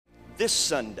this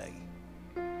Sunday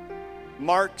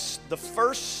marks the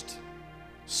first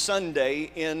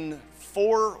Sunday in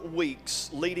 4 weeks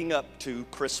leading up to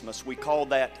Christmas. We call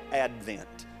that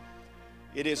Advent.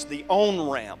 It is the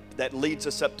on-ramp that leads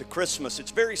us up to Christmas.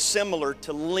 It's very similar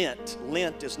to Lent.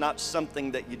 Lent is not something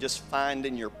that you just find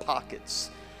in your pockets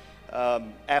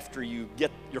after you get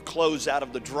your clothes out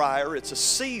of the dryer. It's a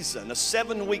season, a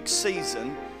 7-week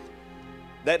season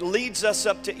that leads us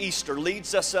up to Easter,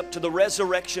 leads us up to the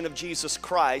resurrection of Jesus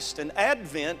Christ. And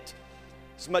Advent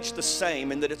is much the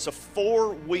same in that it's a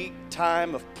 4-week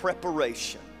time of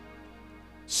preparation,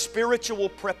 spiritual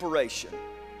preparation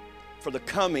for the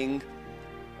coming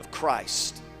of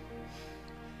Christ.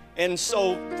 And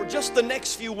so for just the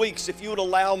next few weeks, if you would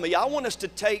allow me, I want us to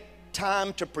take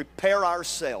time to prepare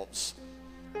ourselves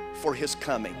for His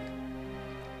coming,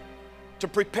 to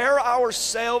prepare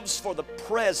ourselves for the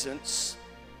presence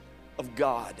of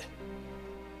God.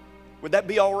 Would that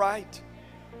be all right?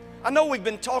 I know we've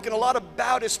been talking a lot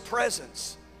about His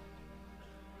presence,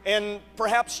 and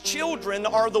perhaps children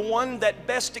are the one that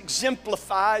best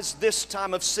exemplifies this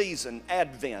time of season,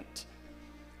 Advent.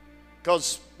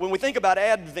 Because when we think about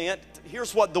Advent,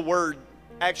 here's what the word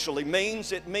actually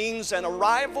means. It means an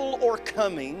arrival or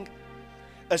coming,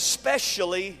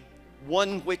 especially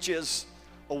one which is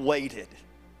awaited.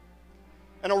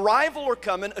 An arrival or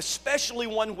coming, especially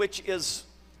one which is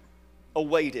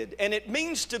awaited. And it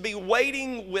means to be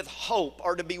waiting with hope,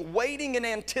 or to be waiting in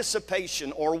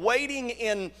anticipation, or waiting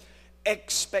in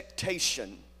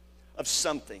expectation of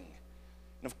something.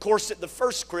 And of course, at the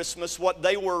first Christmas, what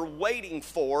they were waiting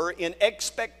for in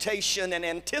expectation and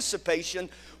anticipation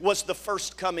was the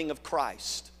first coming of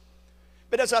Christ.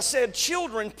 But as I said,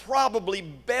 children probably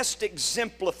best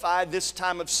exemplify this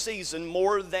time of season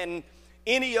more than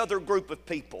any other group of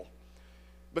people,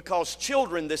 because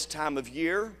children this time of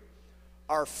year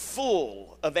are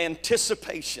full of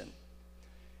anticipation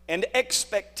and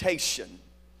expectation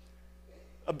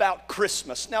about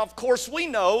Christmas. Now, of course, we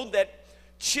know that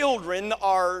children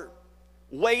are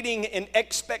waiting in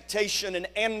expectation and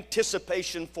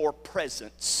anticipation for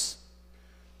presents.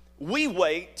 We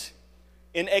wait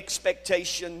in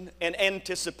expectation and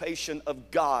anticipation of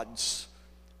God's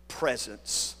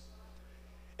presence.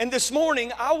 And this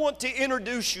morning, I want to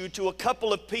introduce you to a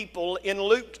couple of people in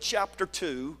Luke chapter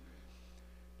 2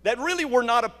 that really were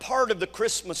not a part of the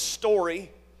Christmas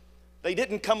story. They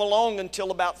didn't come along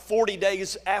until about 40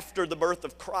 days after the birth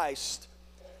of Christ.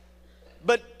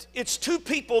 But it's two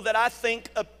people that I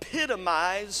think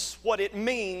epitomize what it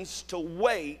means to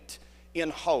wait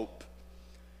in hope.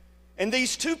 And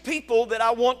these two people that I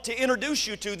want to introduce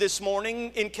you to this morning,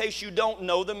 in case you don't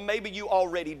know them, maybe you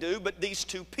already do, but these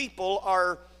two people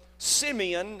are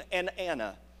Simeon and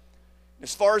Anna.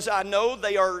 As far as I know,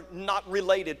 they are not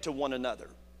related to one another.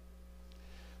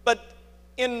 But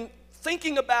in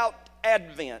thinking about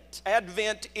Advent,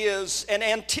 Advent is an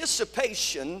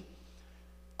anticipation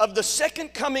of the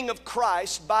second coming of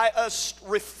Christ by us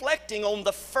reflecting on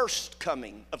the first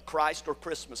coming of Christ, or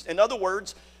Christmas. In other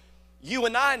words, you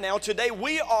and I now today,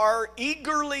 we are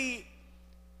eagerly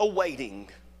awaiting.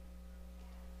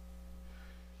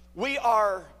 We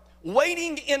are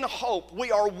waiting in hope.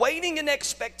 We are waiting in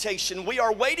expectation. We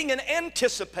are waiting in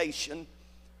anticipation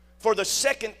for the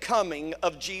second coming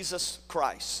of Jesus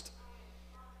Christ.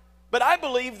 But I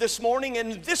believe this morning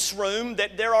in this room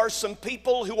that there are some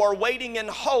people who are waiting in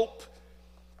hope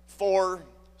for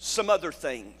some other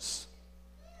things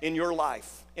in your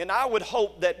life. And I would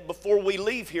hope that before we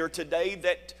leave here today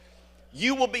that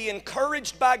you will be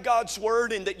encouraged by God's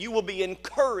Word, and that you will be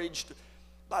encouraged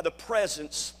by the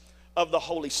presence of the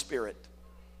Holy Spirit.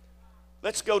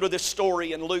 Let's go to this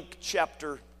story in Luke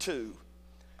chapter 2.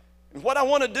 And what I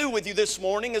want to do with you this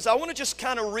morning is I want to just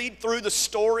kind of read through the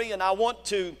story, and I want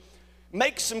to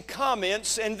make some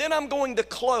comments, and then I'm going to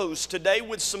close today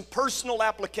with some personal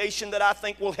application that I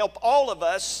think will help all of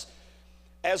us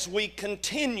as we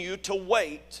continue to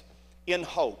wait in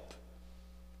hope.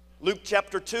 Luke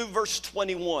chapter 2, verse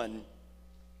 21.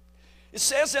 It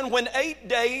says, "And when 8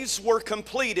 days were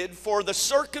completed for the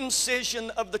circumcision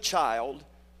of the child,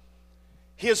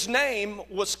 his name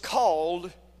was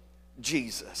called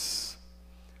Jesus."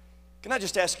 Can I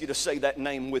just ask you to say that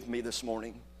name with me this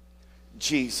morning?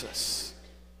 Jesus.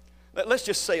 Let's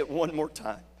just say it one more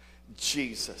time.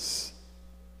 Jesus.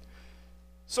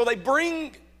 So they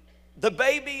bring the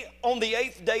baby on the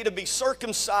 8th day to be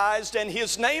circumcised, and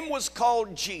his name was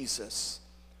called Jesus,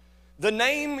 the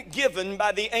name given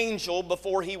by the angel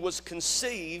before he was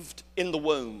conceived in the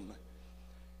womb.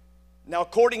 Now,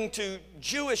 according to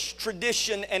Jewish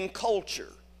tradition and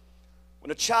culture,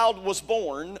 when a child was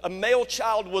born, a male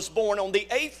child was born, on the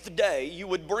 8th day, you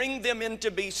would bring them in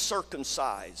to be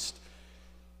circumcised.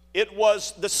 It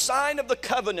was the sign of the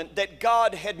covenant that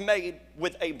God had made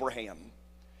with Abraham.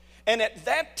 And at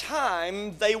that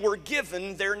time, they were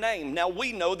given their name. Now,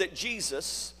 we know that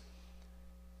Jesus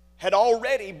had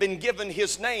already been given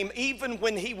his name even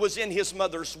when he was in his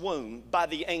mother's womb by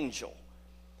the angel.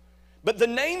 But the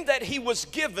name that he was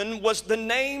given was the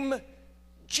name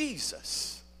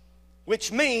Jesus,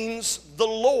 which means the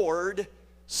Lord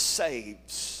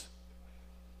saves.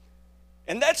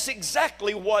 And that's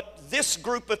exactly what this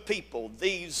group of people,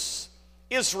 these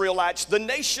Israelites, the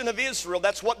nation of Israel,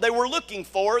 that's what they were looking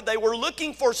for. They were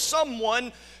looking for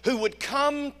someone who would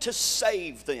come to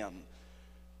save them.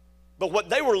 But what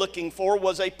they were looking for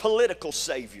was a political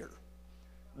savior.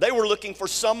 They were looking for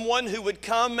someone who would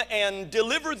come and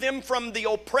deliver them from the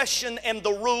oppression and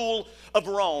the rule of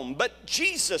Rome. But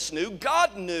Jesus knew,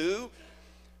 God knew,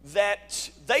 that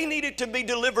they needed to be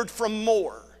delivered from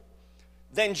more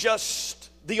than just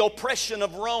the oppression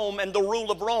of Rome and the rule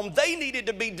of Rome. They needed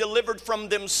to be delivered from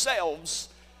themselves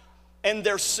and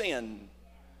their sin.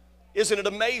 Isn't it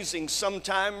amazing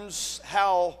sometimes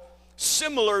how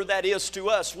similar that is to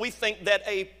us? We think that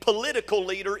a political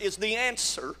leader is the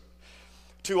answer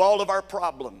to all of our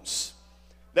problems,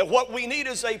 that what we need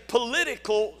is a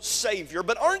political savior.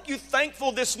 But aren't you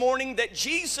thankful this morning that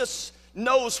Jesus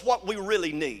knows what we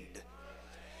really need?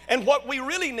 And what we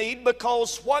really need,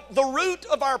 because what the root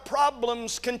of our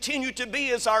problems continue to be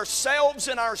is ourselves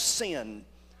and our sin.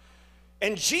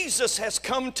 And Jesus has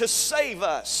come to save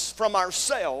us from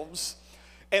ourselves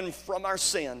and from our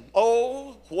sin.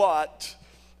 Oh, what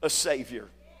a Savior.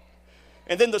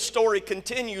 And then the story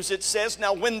continues. It says,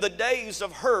 now when the days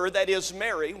of her, that is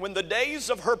Mary, when the days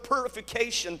of her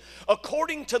purification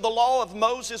according to the law of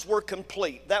Moses were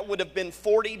complete, that would have been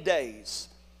 40 days,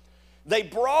 they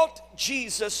brought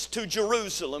Jesus to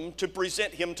Jerusalem to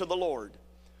present him to the Lord.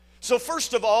 So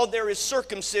first of all, there is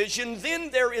circumcision,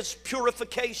 then there is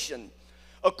purification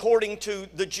according to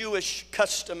the Jewish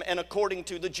custom and according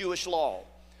to the Jewish law.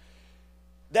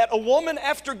 That a woman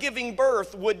after giving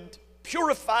birth would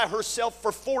purify herself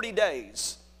for 40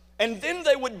 days. And then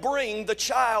they would bring the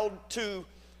child to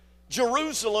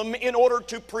Jerusalem in order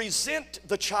to present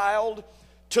the child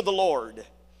to the Lord.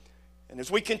 And as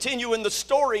we continue in the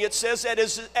story, it says that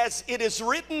as it is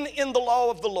written in the law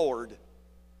of the Lord,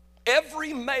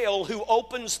 every male who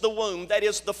opens the womb, that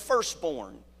is the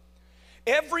firstborn,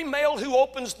 every male who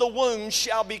opens the womb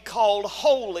shall be called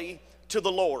holy to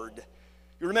the Lord.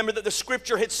 You remember that the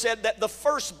scripture had said that the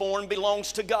firstborn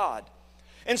belongs to God.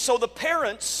 And so the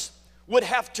parents would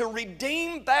have to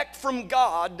redeem back from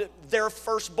God their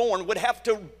firstborn, would have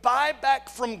to buy back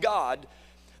from God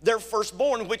their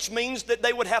firstborn, which means that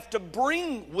they would have to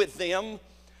bring with them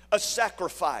a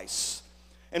sacrifice.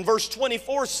 And verse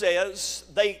 24 says,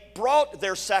 they brought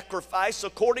their sacrifice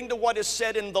according to what is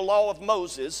said in the law of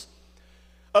Moses,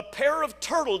 a pair of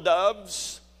turtle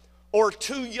doves or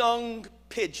 2 young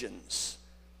pigeons.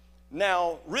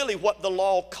 Now, really what the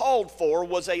law called for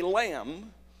was a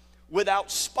lamb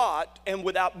without spot and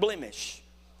without blemish.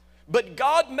 But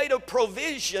God made a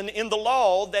provision in the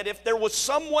law that if there was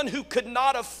someone who could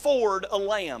not afford a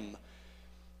lamb,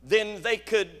 then they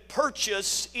could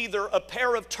purchase either a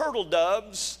pair of turtle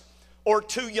doves or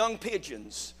 2 young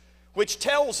pigeons, which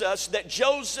tells us that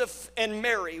Joseph and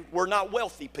Mary were not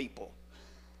wealthy people.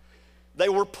 They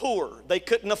were poor. They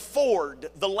couldn't afford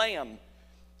the lamb.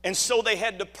 And so they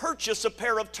had to purchase a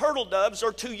pair of turtle doves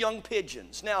or 2 young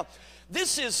pigeons. Now,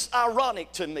 this is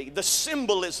ironic to me, the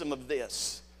symbolism of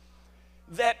this,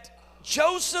 that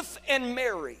Joseph and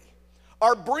Mary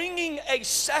are bringing a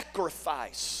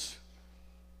sacrifice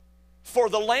for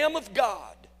the Lamb of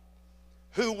God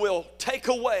who will take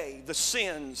away the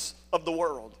sins of the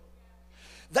world.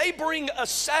 They bring a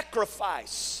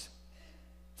sacrifice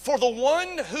for the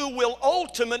one who will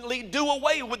ultimately do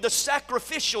away with the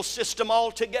sacrificial system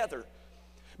altogether,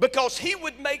 because he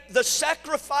would make the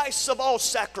sacrifice of all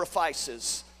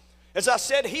sacrifices. As I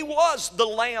said, he was the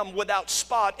lamb without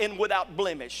spot and without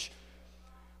blemish,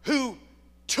 who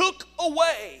took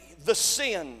away the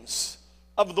sins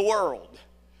of the world.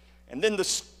 And then the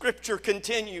scripture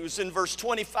continues in verse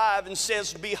 25 and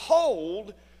says,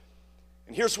 behold,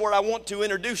 and here's where I want to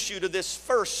introduce you to this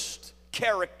first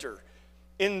character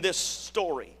in this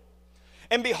story.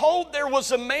 And behold, there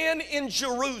was a man in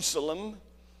Jerusalem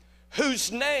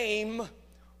whose name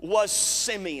was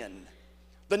Simeon.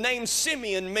 The name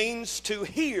Simeon means to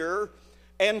hear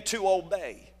and to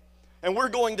obey. And we're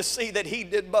going to see that he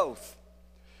did both.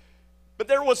 But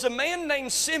there was a man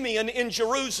named Simeon in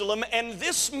Jerusalem, and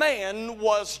this man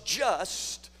was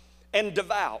just and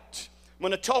devout. I'm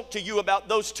going to talk to you about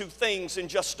those two things in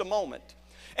just a moment.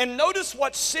 And notice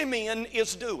what Simeon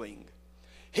is doing.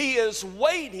 He is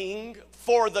waiting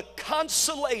for the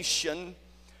consolation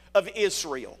of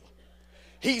Israel.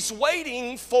 He's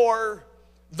waiting for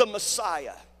the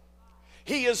Messiah.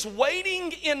 He is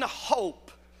waiting in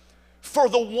hope for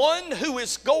the one who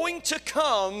is going to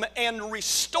come and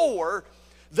restore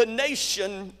the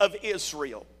nation of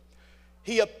Israel.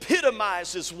 He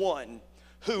epitomizes one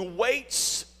who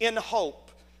waits in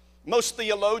hope. Most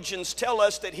theologians tell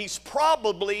us that he's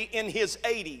probably in his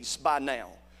 80s by now.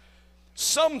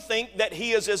 Some think that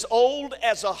he is as old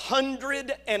as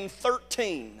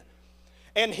 113.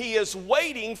 And he is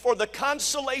waiting for the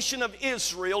consolation of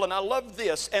Israel. And I love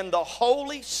this. And the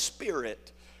Holy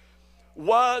Spirit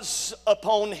was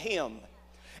upon him.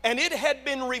 And it had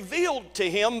been revealed to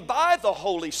him by the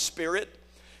Holy Spirit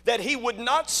that he would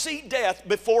not see death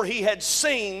before he had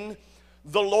seen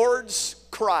the Lord's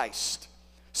Christ.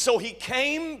 So he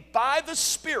came by the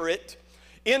Spirit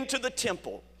into the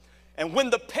temple. And when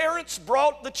the parents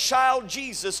brought the child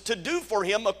Jesus to do for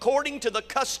him according to the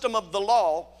custom of the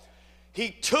law,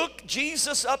 he took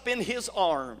Jesus up in his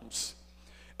arms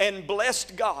and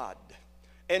blessed God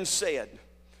and said,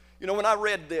 you know, when I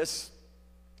read this,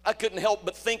 I couldn't help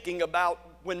but thinking about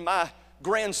when my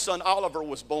grandson Oliver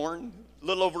was born a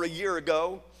little over a year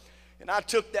ago. And I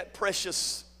took that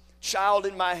precious child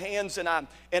in my hands and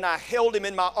I held him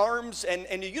in my arms.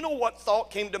 And you know what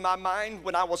thought came to my mind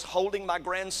when I was holding my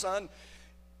grandson?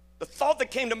 The thought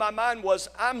that came to my mind was,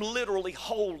 I'm literally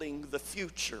holding the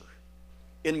future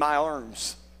in my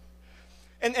arms.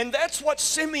 And that's what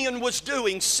Simeon was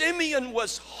doing. Simeon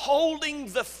was holding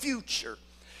the future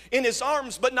in his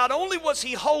arms. But not only was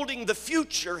he holding the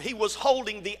future, he was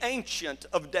holding the Ancient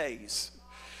of Days.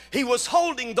 He was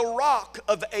holding the Rock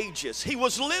of Ages. He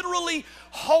was literally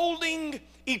holding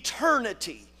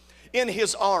eternity in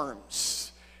his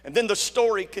arms. And then the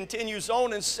story continues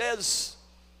on and says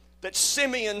that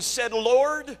Simeon said,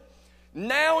 Lord,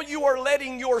 now you are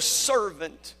letting your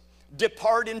servant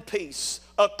depart in peace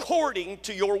according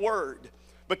to your word,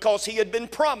 because he had been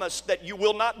promised that you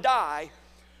will not die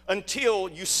until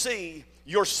you see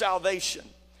your salvation.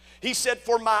 He said,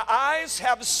 for my eyes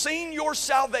have seen your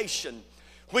salvation,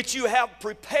 which you have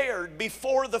prepared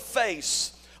before the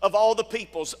face of all the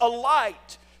peoples, a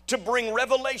light to bring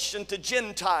revelation to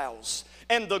Gentiles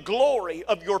and the glory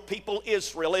of your people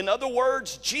Israel. In other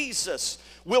words, Jesus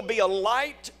will be a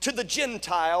light to the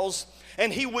Gentiles,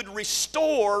 and he would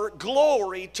restore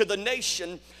glory to the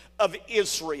nation of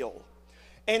Israel.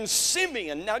 And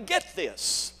Simeon, now get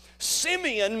this,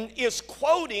 Simeon is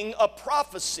quoting a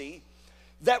prophecy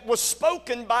that was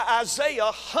spoken by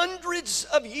Isaiah hundreds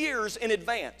of years in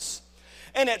advance.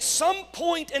 And at some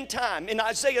point in time, in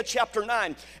Isaiah chapter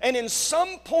 9, and in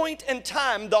some point in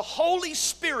time, the Holy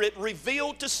Spirit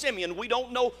revealed to Simeon, we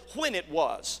don't know when it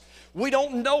was, we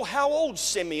don't know how old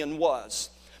Simeon was,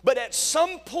 but at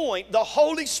some point, the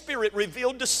Holy Spirit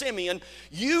revealed to Simeon,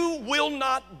 you will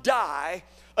not die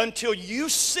until you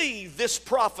see this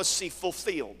prophecy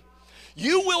fulfilled.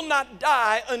 You will not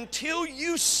die until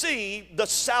you see the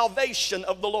salvation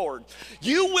of the Lord.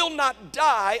 You will not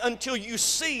die until you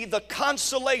see the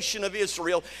consolation of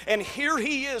Israel. And here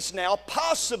he is now,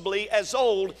 possibly as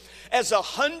old as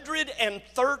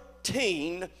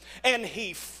 113, and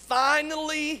he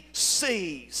finally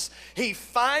sees, he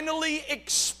finally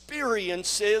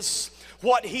experiences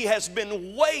what he has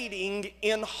been waiting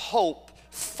in hope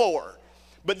for.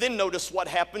 But then notice what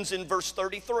happens in verse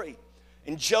 33.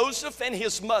 And Joseph and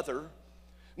his mother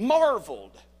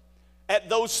marveled at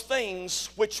those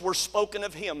things which were spoken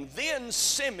of him. Then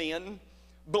Simeon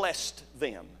blessed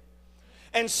them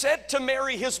and said to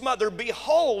Mary his mother,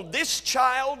 behold, this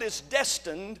child is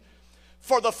destined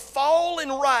for the fall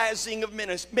and rising of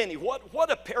many.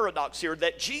 What a paradox here,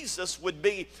 that Jesus would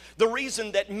be the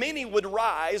reason that many would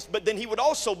rise, but then he would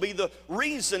also be the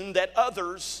reason that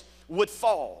others would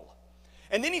fall.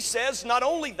 And then he says, not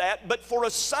only that, but for a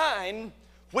sign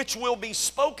which will be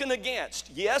spoken against.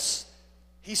 Yes,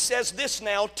 he says this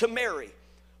now to Mary,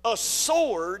 a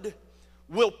sword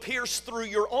will pierce through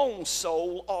your own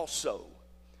soul also.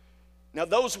 Now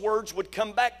those words would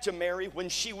come back to Mary when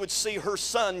she would see her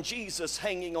son Jesus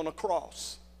hanging on a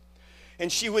cross.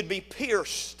 And she would be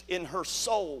pierced in her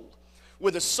soul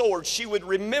with a sword. She would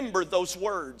remember those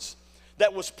words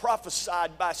that was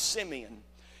prophesied by Simeon.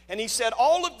 And he said,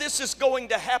 all of this is going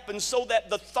to happen so that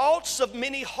the thoughts of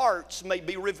many hearts may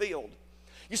be revealed.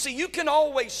 You see, you can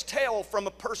always tell from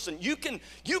a person. You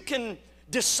can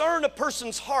discern a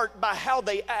person's heart by how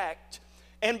they act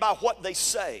and by what they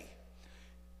say.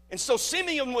 And so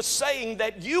Simeon was saying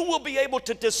that you will be able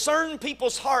to discern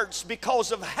people's hearts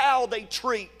because of how they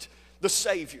treat the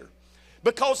Savior,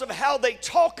 because of how they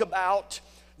talk about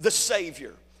the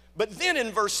Savior. But then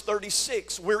in verse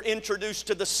 36, we're introduced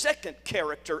to the second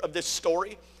character of this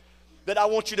story that I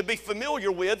want you to be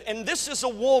familiar with. And this is a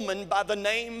woman by the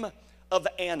name of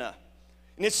Anna.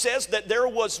 And it says that there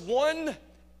was one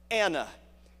Anna.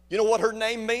 You know what her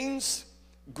name means?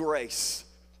 Grace.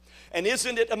 And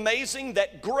isn't it amazing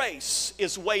that grace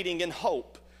is waiting in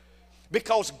hope?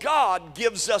 Because God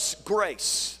gives us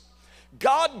grace.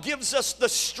 God gives us the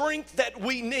strength that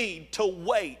we need to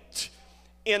wait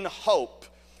in hope.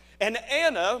 And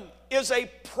Anna is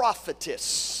a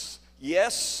prophetess.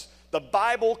 Yes, the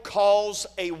Bible calls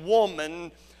a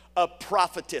woman a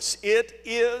prophetess. It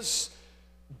is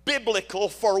biblical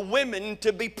for women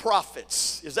to be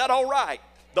prophets. Is that all right?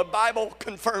 The Bible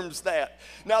confirms that.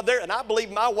 Now and I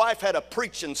believe my wife had a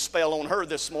preaching spell on her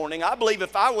this morning. I believe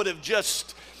if I would have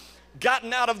just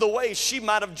gotten out of the way, she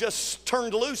might have just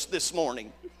turned loose this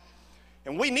morning.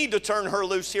 And we need to turn her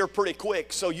loose here pretty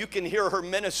quick so you can hear her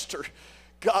minister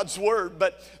God's word.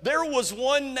 But there was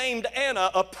one named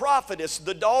Anna, a prophetess,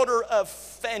 the daughter of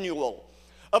Phanuel,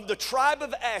 of the tribe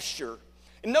of Asher.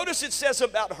 And notice it says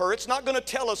about her, it's not going to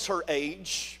tell us her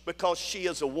age because she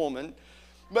is a woman,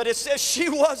 but it says she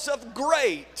was of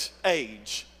great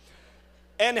age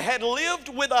and had lived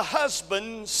with a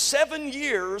husband 7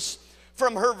 years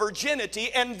from her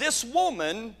virginity. And this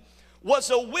woman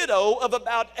was a widow of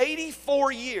about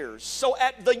 84 years. So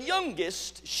at the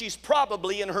youngest, she's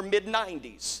probably in her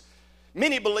mid-90s.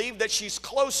 Many believe that she's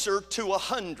closer to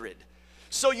 100.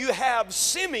 So you have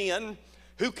Simeon,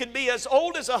 who could be as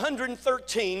old as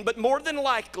 113, but more than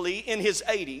likely in his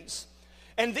 80s.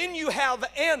 And then you have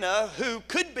Anna, who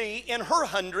could be in her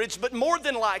hundreds, but more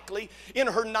than likely in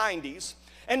her 90s.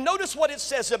 And notice what it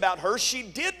says about her. She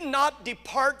did not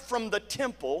depart from the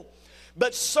temple,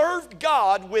 but served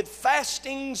God with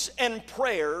fastings and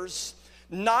prayers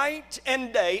night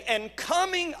and day, and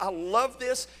coming, I love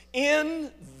this,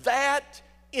 in that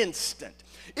instant.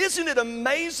 Isn't it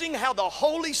amazing how the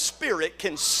Holy Spirit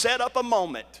can set up a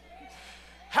moment?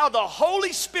 How the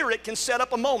Holy Spirit can set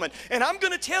up a moment. And I'm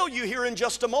going to tell you here in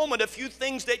just a moment a few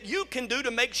things that you can do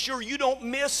to make sure you don't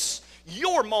miss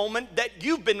your moment that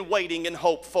you've been waiting in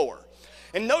hope for.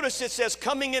 And notice it says,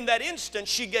 coming in that instant,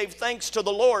 she gave thanks to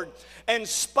the Lord and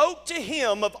spoke to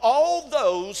him of all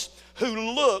those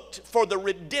who looked for the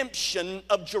redemption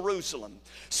of Jerusalem.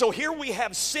 So here we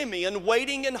have Simeon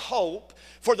waiting in hope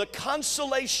for the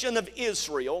consolation of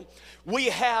Israel. We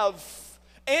have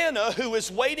Anna, who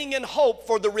is waiting in hope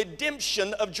for the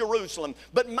redemption of Jerusalem.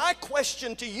 But my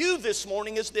question to you this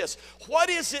morning is this: what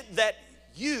is it that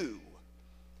you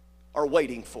are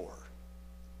waiting for?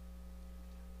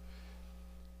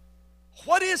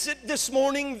 What is it this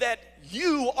morning that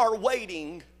you are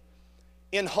waiting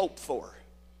in hope for?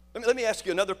 Let me ask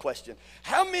you another question.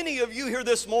 How many of you here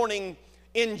this morning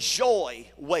enjoy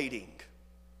waiting?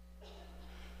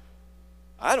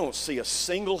 I don't see a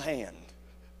single hand.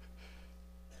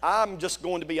 I'm just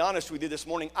going to be honest with you this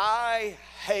morning. I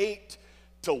hate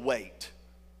to wait.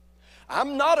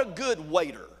 I'm not a good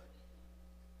waiter.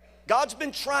 God's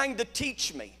been trying to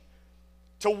teach me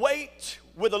to wait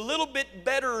with a little bit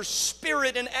better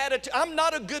spirit and attitude. I'm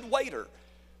not a good waiter.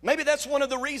 Maybe that's one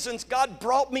of the reasons God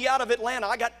brought me out of Atlanta.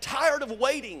 I got tired of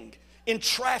waiting in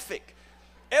traffic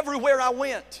everywhere I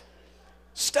went.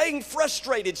 Staying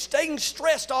frustrated, staying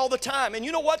stressed all the time. And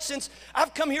you know what? Since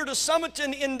I've come here to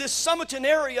Summerton, in this Summerton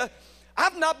area,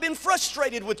 I've not been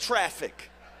frustrated with traffic.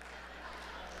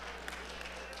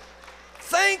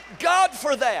 Thank God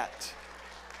for that.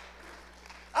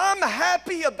 I'm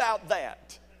happy about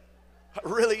that. I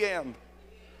really am.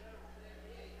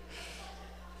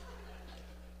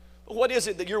 But what is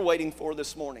it that you're waiting for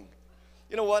this morning?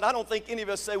 You know what? I don't think any of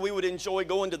us say we would enjoy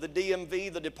going to the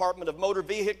DMV, the Department of Motor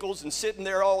Vehicles, and sitting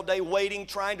there all day waiting,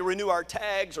 trying to renew our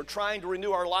tags or trying to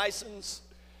renew our license.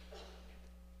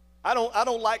 I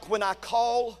don't like when I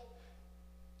call,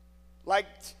 like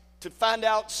to find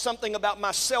out something about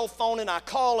my cell phone, and I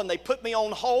call and they put me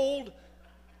on hold,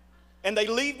 and they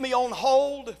leave me on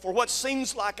hold for what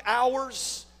seems like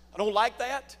hours. I don't like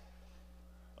that.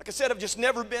 Like I said, I've just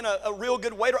never been a real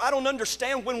good waiter. I don't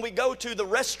understand when we go to the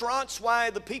restaurants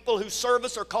why the people who serve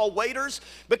us are called waiters,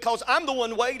 because I'm the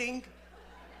one waiting.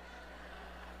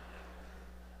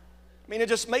 I mean, it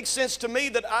just makes sense to me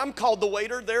that I'm called the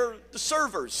waiter, they're the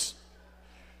servers.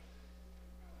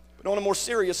 But on a more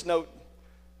serious note,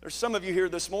 there's some of you here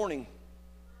this morning.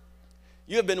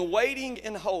 You have been waiting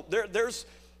in hope.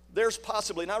 There's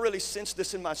possibly, and I really sense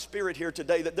this in my spirit here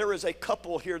today, that there is a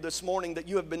couple here this morning that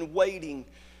you have been waiting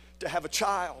to have a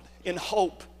child in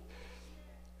hope.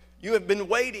 You have been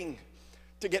waiting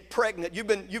to get pregnant. You've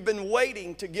been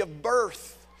waiting to give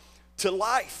birth to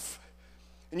life.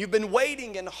 And you've been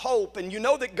waiting in hope, and you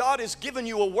know that God has given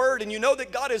you a word, and you know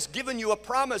that God has given you a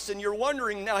promise, and you're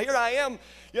wondering, now here I am,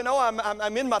 you know,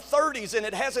 I'm in my 30s and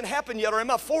it hasn't happened yet, or in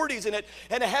my 40s and it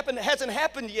hasn't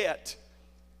happened yet.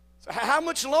 So how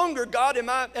much longer, God, am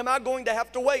I going to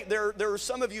have to wait? There are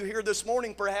some of you here this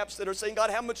morning perhaps that are saying, God,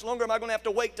 how much longer am I going to have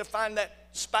to wait to find that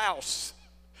spouse,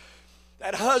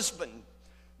 that husband,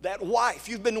 that wife?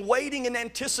 You've been waiting in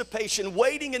anticipation,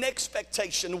 waiting in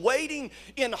expectation, waiting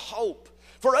in hope.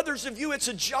 For others of you, it's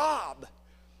a job.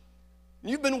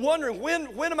 You've been wondering,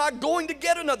 when am I going to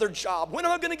get another job? When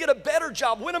am I going to get a better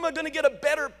job? When am I going to get a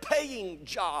better paying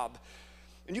job?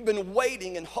 And you've been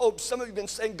waiting in hope. Some of you have been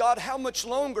saying, God, how much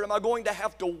longer am I going to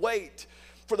have to wait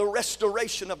for the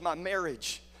restoration of my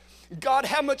marriage? God,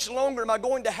 how much longer am I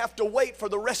going to have to wait for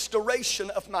the restoration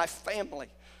of my family?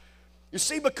 You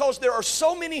see, because there are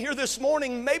so many here this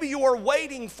morning, maybe you are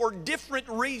waiting for different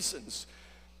reasons.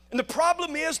 And the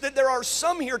problem is that there are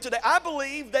some here today. I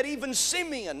believe that even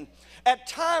Simeon at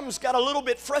times got a little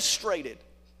bit frustrated.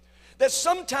 That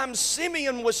sometimes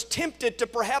Simeon was tempted to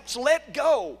perhaps let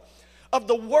go of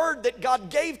the word that God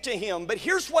gave to him. But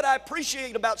here's what I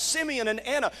appreciate about Simeon and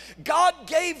Anna. God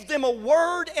gave them a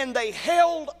word, and they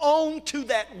held on to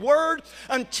that word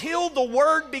until the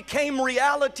word became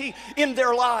reality in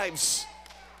their lives.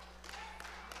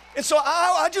 And so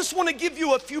I just want to give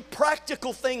you a few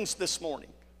practical things this morning.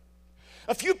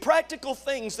 A few practical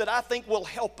things that I think will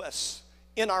help us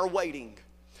in our waiting.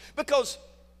 Because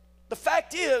the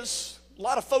fact is, a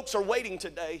lot of folks are waiting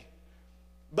today,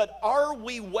 but are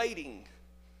we waiting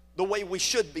the way we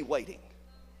should be waiting?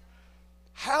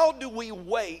 How do we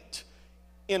wait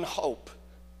in hope?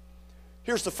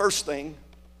 Here's the first thing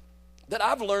that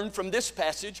I've learned from this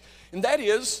passage, and that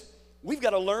is we've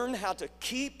got to learn how to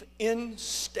keep in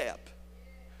step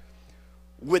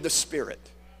with the Spirit.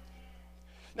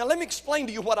 Now let me explain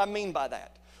to you what I mean by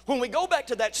that. When we go back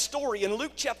to that story in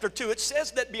Luke chapter 2, it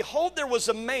says that, behold, there was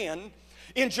a man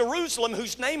in Jerusalem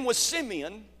whose name was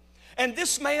Simeon, and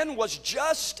this man was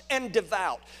just and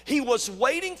devout. He was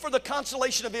waiting for the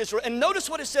consolation of Israel. And notice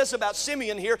what it says about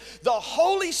Simeon here. The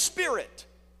Holy Spirit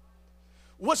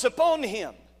was upon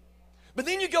him. But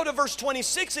then you go to verse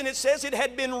 26 and it says it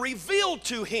had been revealed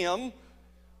to him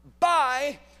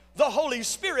by the Holy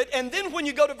Spirit. And then when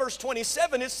you go to verse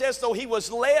 27, it says, though he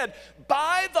was led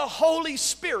by the Holy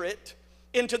Spirit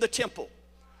into the temple.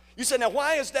 You say, now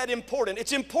why is that important?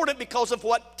 It's important because of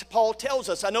what Paul tells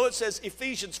us. I know it says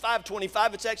Ephesians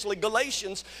 5:25. It's actually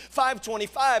Galatians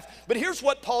 5:25. But here's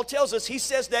what Paul tells us. He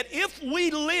says that if we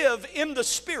live in the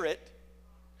Spirit,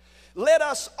 let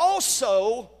us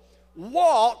also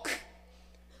walk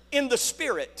in the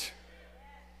Spirit.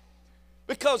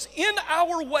 Because in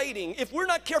our waiting, if we're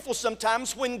not careful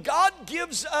sometimes, when God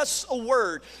gives us a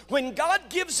word, when God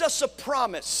gives us a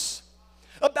promise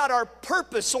about our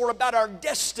purpose or about our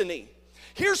destiny,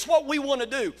 here's what we want to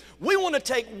do. We want to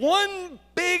take one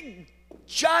big,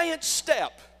 giant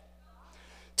step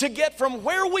to get from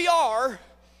where we are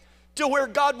to where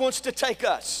God wants to take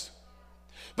us.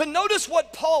 But notice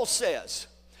what Paul says.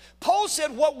 Paul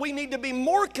said what we need to be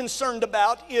more concerned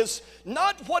about is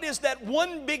not what is that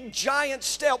one big giant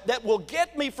step that will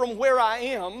get me from where I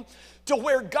am to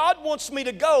where God wants me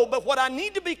to go, but what I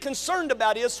need to be concerned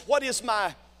about is what is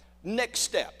my next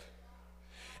step.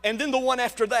 And then the one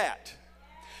after that.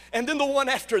 And then the one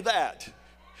after that.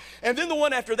 And then the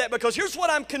one after that. Because here's what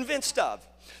I'm convinced of.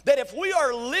 That if we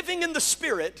are living in the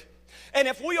Spirit, and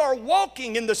if we are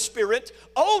walking in the Spirit,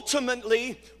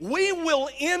 ultimately we will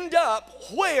end up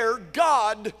where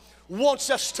God wants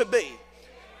us to be.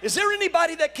 Is there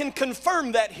anybody that can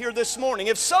confirm that here this morning?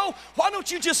 If so, why don't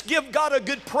you just give God a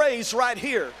good praise right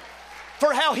here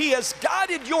for how He has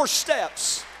guided your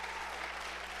steps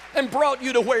and brought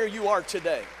you to where you are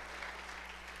today.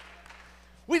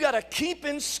 We got to keep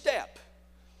in step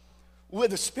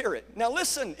with the Spirit. Now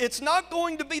listen, it's not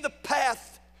going to be the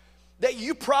path that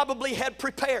you probably had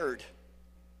prepared,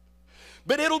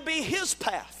 but it'll be His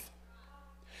path.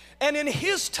 And in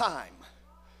His time,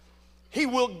 He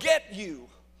will get you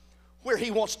where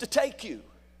He wants to take you.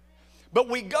 But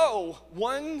we go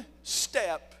one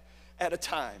step at a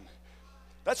time.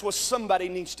 That's what somebody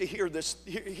needs to hear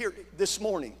this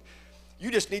morning.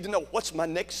 You just need to know, what's my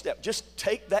next step? Just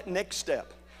take that next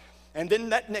step. And then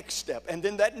that next step, and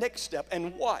then that next step,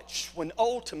 and watch when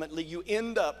ultimately you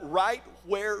end up right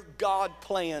where God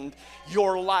planned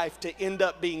your life to end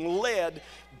up being led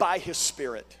by His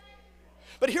Spirit.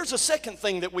 But here's a second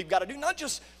thing that we've got to do. Not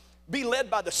just be led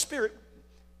by the Spirit,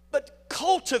 but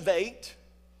cultivate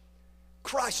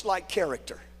Christ-like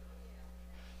character.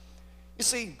 You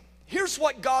see, here's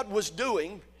what God was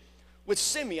doing with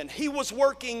Simeon. He was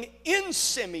working in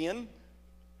Simeon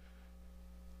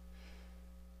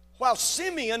while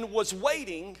Simeon was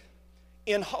waiting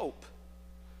in hope.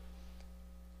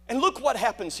 And look what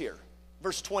happens here.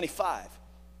 Verse 25.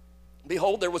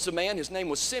 Behold, there was a man, his name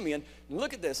was Simeon. And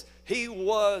look at this. He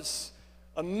was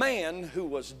a man who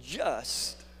was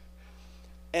just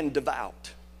and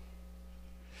devout.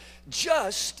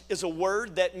 Just is a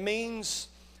word that means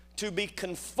to be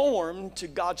conformed to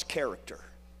God's character.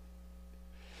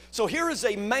 So here is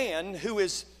a man who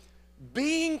is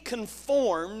being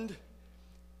conformed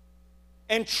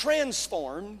and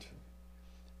transformed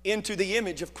into the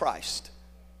image of Christ.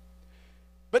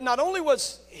 But not only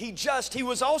was he just, he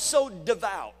was also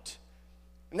devout.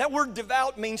 And that word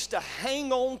devout means to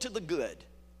hang on to the good.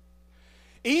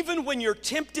 Even when you're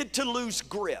tempted to lose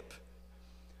grip,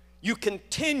 you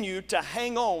continue to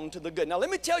hang on to the good. Now let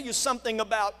me tell you something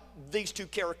about these two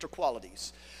character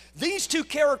qualities. These two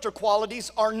character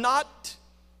qualities are not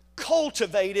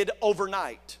cultivated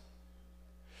overnight.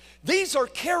 These are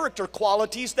character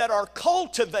qualities that are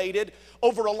cultivated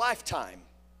over a lifetime.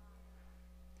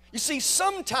 You see,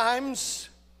 sometimes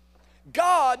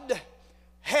God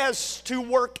has to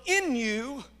work in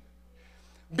you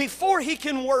before He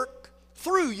can work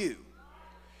through you.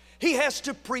 He has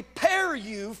to prepare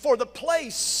you for the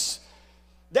place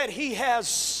that He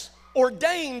has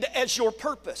ordained as your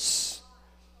purpose.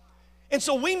 And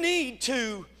so we need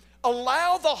to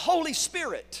allow the Holy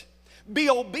Spirit, be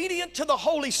obedient to the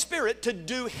Holy Spirit to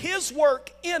do His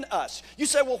work in us. You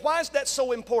say, well, why is that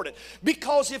so important?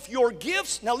 Because if your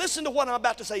gifts, now listen to what I'm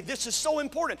about to say, this is so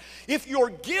important. If your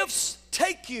gifts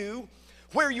take you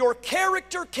where your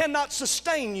character cannot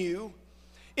sustain you,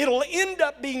 it'll end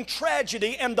up being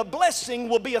tragedy, and the blessing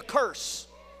will be a curse.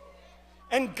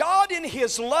 And God in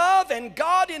His love, and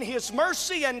God in His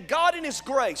mercy, and God in His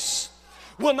grace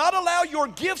will not allow your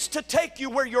gifts to take you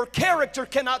where your character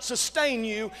cannot sustain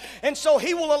you. And so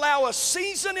He will allow a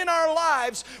season in our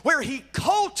lives where He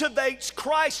cultivates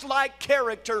Christ-like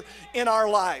character in our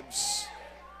lives.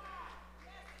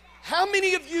 How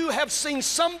many of you have seen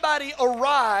somebody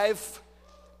arrive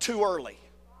too early?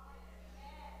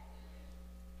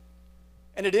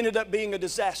 And it ended up being a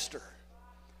disaster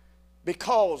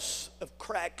because of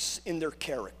cracks in their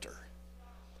character.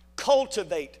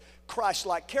 Cultivate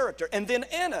Christ-like character. And then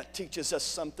Anna teaches us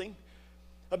something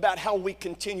about how we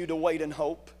continue to wait and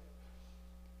hope.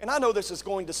 And I know this is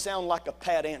going to sound like a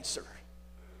pat answer.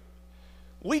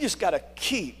 We just got to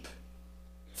keep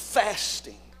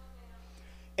fasting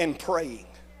and praying.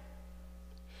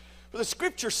 But the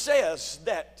scripture says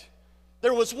that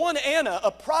there was one Anna,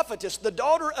 a prophetess, the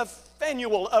daughter of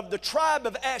Phanuel of the tribe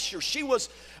of Asher. She was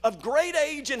of great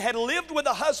age and had lived with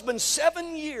a husband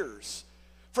 7 years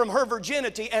from her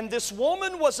virginity. And this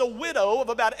woman was a widow of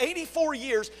about 84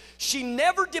 years. She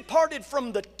never departed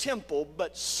from the temple,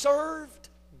 but served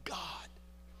God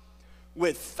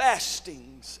with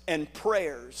fastings and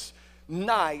prayers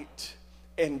night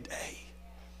and day.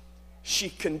 She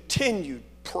continued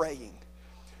praying.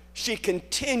 She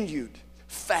continued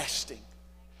fasting.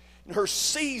 In her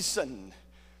season,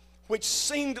 which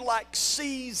seemed like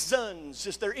seasons.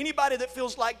 Is there anybody that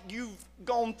feels like you've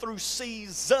gone through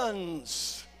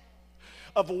seasons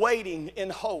of waiting in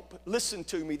hope? Listen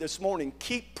to me this morning.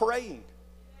 Keep praying.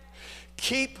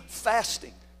 Keep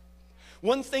fasting.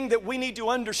 One thing that we need to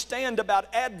understand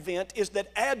about Advent is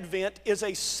that Advent is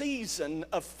a season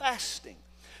of fasting.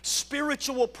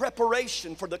 Spiritual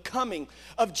preparation for the coming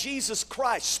of Jesus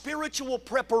Christ. Spiritual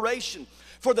preparation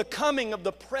for the coming of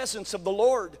the presence of the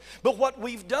Lord. But what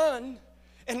we've done,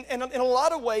 and in a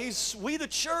lot of ways, we the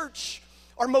church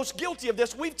are most guilty of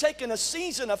this. We've taken a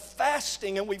season of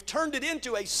fasting and we've turned it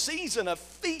into a season of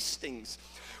feastings,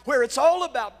 where it's all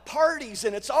about parties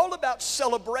and it's all about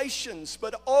celebrations.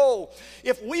 But oh,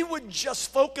 if we would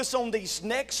just focus on these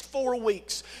next 4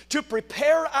 weeks to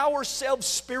prepare ourselves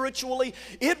spiritually,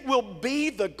 it will be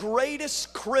the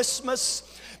greatest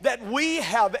Christmas that we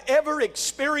have ever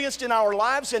experienced in our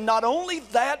lives. And not only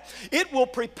that, it will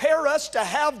prepare us to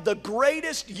have the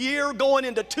greatest year going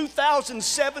into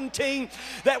 2017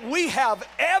 that we have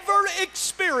ever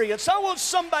experienced. I want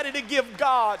somebody to give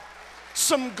God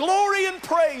some glory and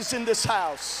praise in this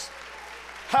house.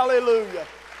 Hallelujah.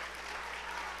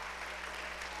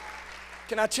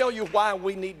 Can I tell you why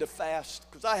we need to fast?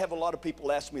 Because I have a lot of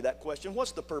people ask me that question.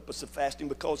 What's the purpose of fasting?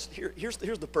 Because here's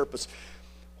the purpose.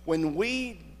 When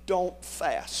we don't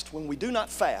fast, when we do not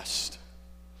fast,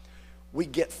 we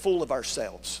get full of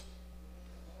ourselves.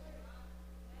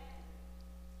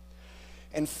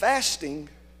 And fasting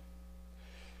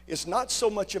is not so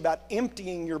much about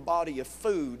emptying your body of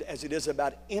food as it is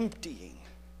about emptying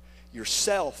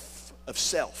yourself of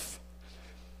self.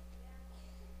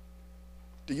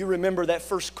 Do you remember that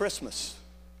first Christmas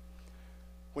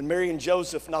when Mary and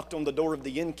Joseph knocked on the door of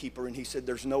the innkeeper and he said,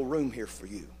 "There's no room here for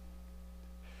you"?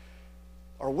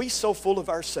 Are we so full of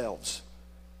ourselves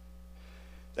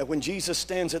that when Jesus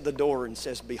stands at the door and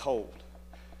says, "Behold,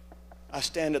 I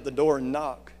stand at the door and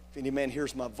knock. If any man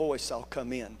hears my voice, I'll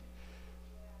come in"?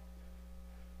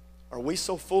 Are we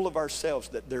so full of ourselves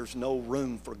that there's no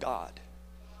room for God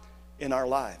in our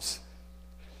lives?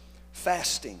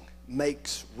 Fasting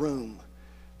makes room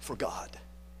for God.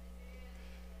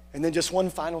 And then just one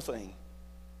final thing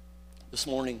this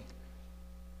morning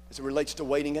as it relates to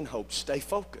waiting and hope. Stay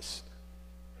focused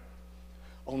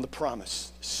on the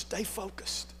promise. Stay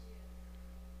focused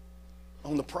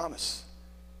on the promise.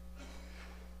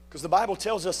 Because the Bible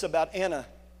tells us about Anna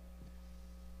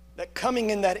that coming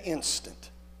in that instant,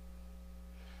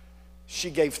 she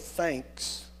gave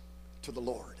thanks to the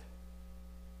Lord.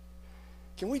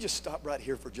 Can we just stop right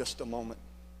here for just a moment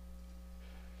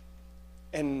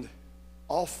and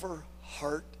offer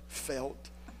heartfelt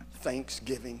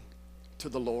thanksgiving to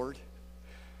the Lord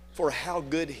for how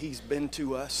good He's been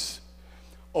to us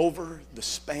over the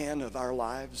span of our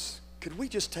lives? Could we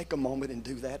just take a moment and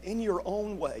do that in your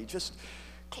own way? Just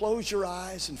close your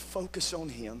eyes and focus on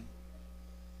Him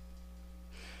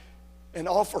and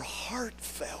offer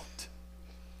heartfelt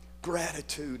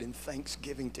gratitude and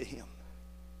thanksgiving to Him.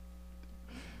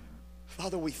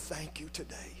 Father, we thank You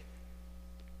today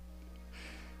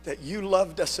that You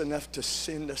loved us enough to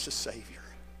send us a Savior,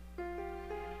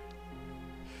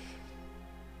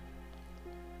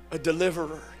 a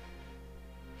deliverer,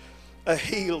 a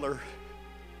healer.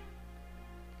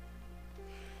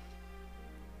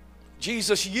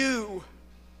 Jesus, You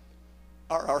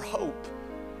are our hope.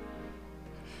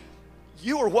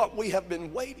 You are what we have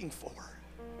been waiting for.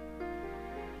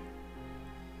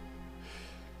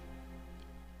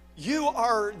 You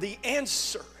are the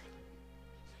answer.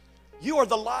 You are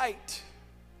the light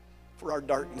for our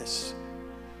darkness.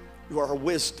 You are our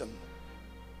wisdom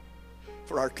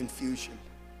for our confusion.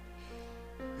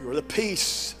 You are the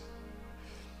peace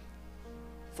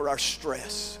for our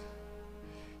stress.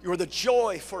 You are the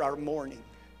joy for our mourning.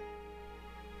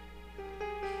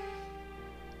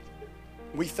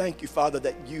 We thank You, Father,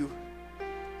 that You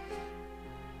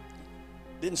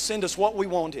didn't send us what we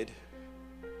wanted,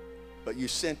 but You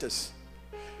sent us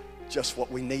just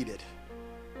what we needed.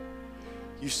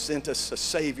 You sent us a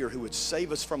Savior who would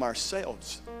save us from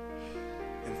ourselves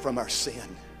and from our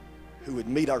sin, who would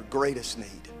meet our greatest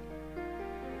need.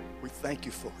 We thank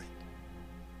You for it.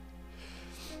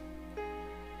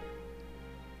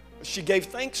 She gave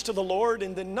thanks to the Lord,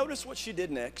 and then notice what she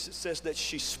did next. It says that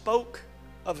she spoke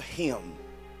of Him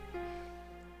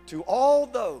to all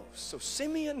those. So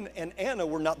Simeon and Anna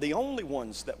were not the only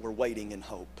ones that were waiting in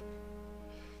hope.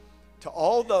 To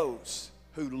all those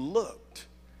who looked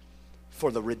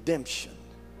for the redemption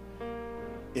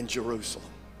in Jerusalem.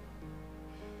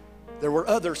 There were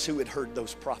others who had heard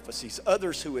those prophecies,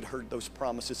 others who had heard those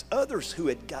promises, others who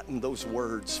had gotten those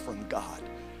words from God.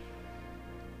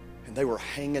 And they were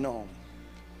hanging on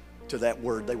to that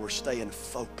word. They were staying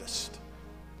focused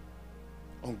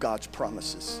on God's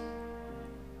promises.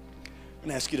 I'm going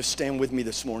to ask you to stand with me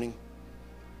this morning.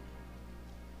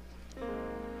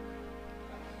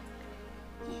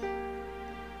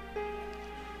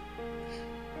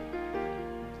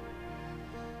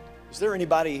 Is there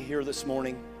anybody here this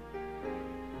morning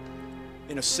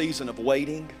in a season of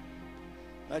waiting?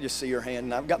 I just see your hand,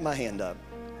 and I've got my hand up.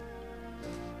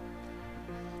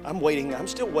 I'm waiting. I'm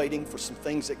still waiting for some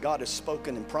things that God has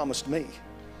spoken and promised me.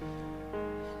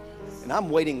 And I'm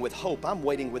waiting with hope. I'm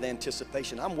waiting with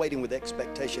anticipation. I'm waiting with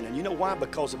expectation. And you know why?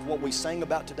 Because of what we sang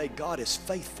about today. God is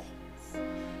faithful.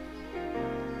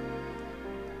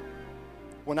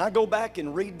 When I go back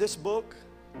and read this book,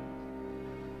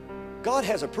 God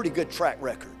has a pretty good track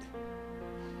record.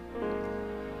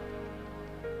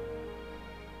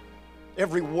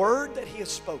 Every word that He has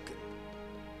spoken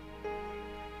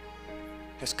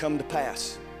has come to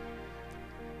pass.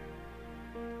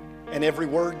 And every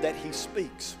word that He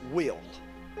speaks will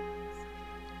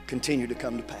continue to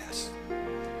come to pass.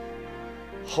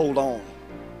 Hold on.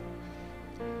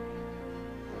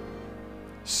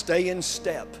 Stay in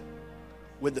step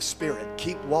with the Spirit.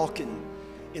 Keep walking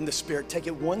in the Spirit. Take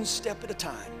it one step at a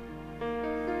time.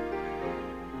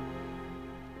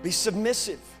 Be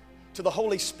submissive to the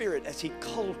Holy Spirit as He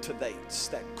cultivates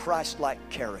that Christ-like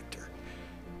character.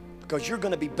 Because you're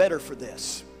going to be better for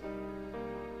this.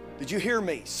 Did you hear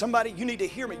me? Somebody, you need to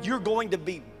hear me. You're going to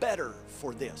be better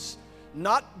for this,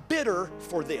 not bitter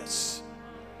for this.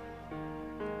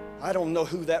 I don't know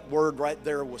who that word right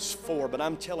there was for, but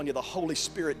I'm telling you, the Holy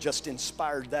Spirit just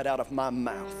inspired that out of my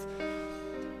mouth.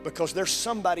 Because there's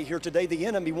somebody here today, the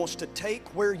enemy wants to take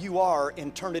where you are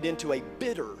and turn it into a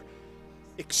bitter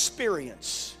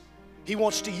experience. He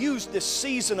wants to use this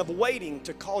season of waiting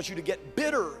to cause you to get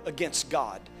bitter against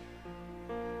God.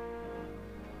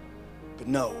 But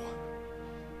no,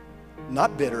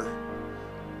 not bitter,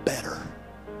 better.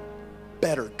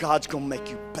 Better. God's going to make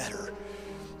you better.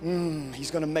 He's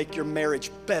going to make your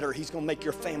marriage better. He's going to make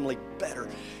your family better.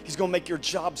 He's going to make your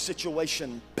job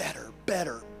situation better,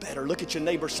 better, better. Look at your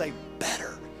neighbor, say,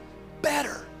 better,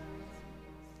 better.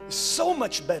 So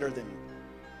much better than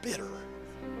bitter.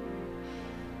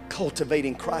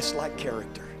 Cultivating Christ-like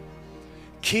character.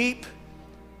 Keep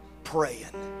praying.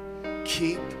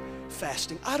 Keep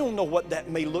fasting. I don't know what that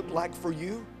may look like for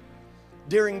you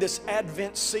during this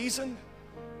Advent season.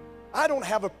 I don't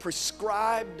have a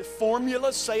prescribed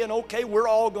formula saying, okay, we're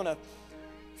all going to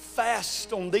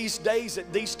fast on these days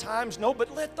at these times. No,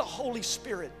 but let the Holy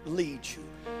Spirit lead you.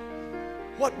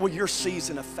 What will your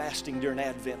season of fasting during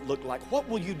Advent look like? What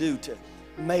will you do to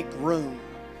make room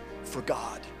for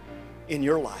God in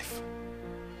your life?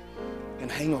 And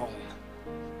hang on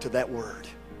to that word.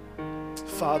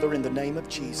 Father, in the name of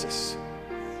Jesus,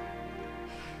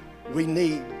 we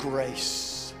need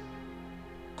grace.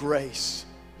 Grace.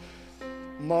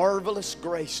 Marvelous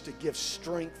grace to give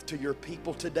strength to your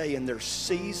people today in their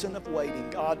season of waiting.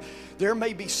 God, there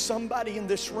may be somebody in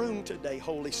this room today,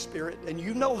 Holy Spirit, and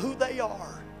you know who they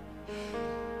are,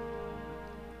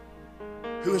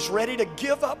 who is ready to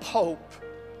give up hope.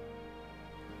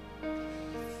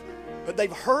 But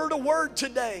they've heard a word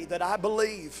today that I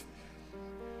believe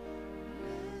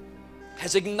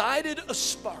has ignited a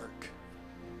spark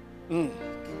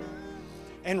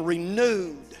and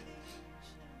renewed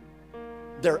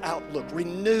their outlook,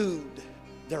 renewed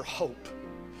their hope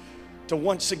to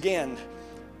once again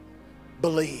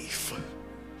believe,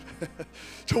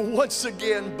 to once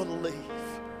again believe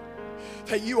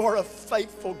that you are a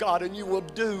faithful God and you will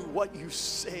do what you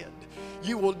said.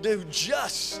 You will do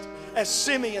just as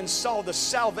Simeon saw the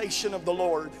salvation of the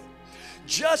Lord.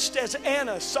 Just as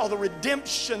Anna saw the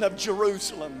redemption of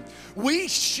Jerusalem, we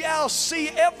shall see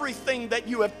everything that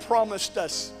you have promised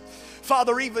us.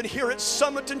 Father, even here at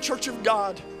Summerton Church of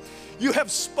God, you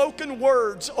have spoken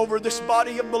words over this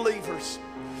body of believers.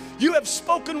 You have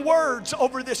spoken words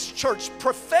over this church,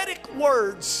 prophetic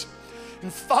words.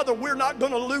 And Father, we're not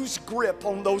going to lose grip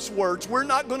on those words. We're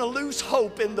not going to lose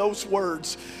hope in those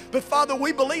words. But Father,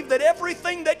 we believe that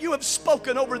everything that you have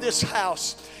spoken over this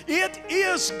house, it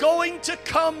is going to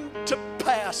come to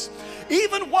pass.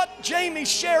 Even what Jamie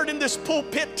shared in this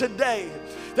pulpit today,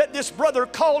 that this brother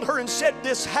called her and said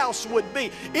this house would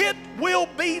be, it will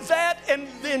be that and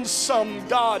then some,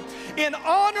 God, in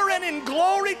honor and in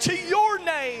glory to your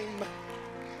name.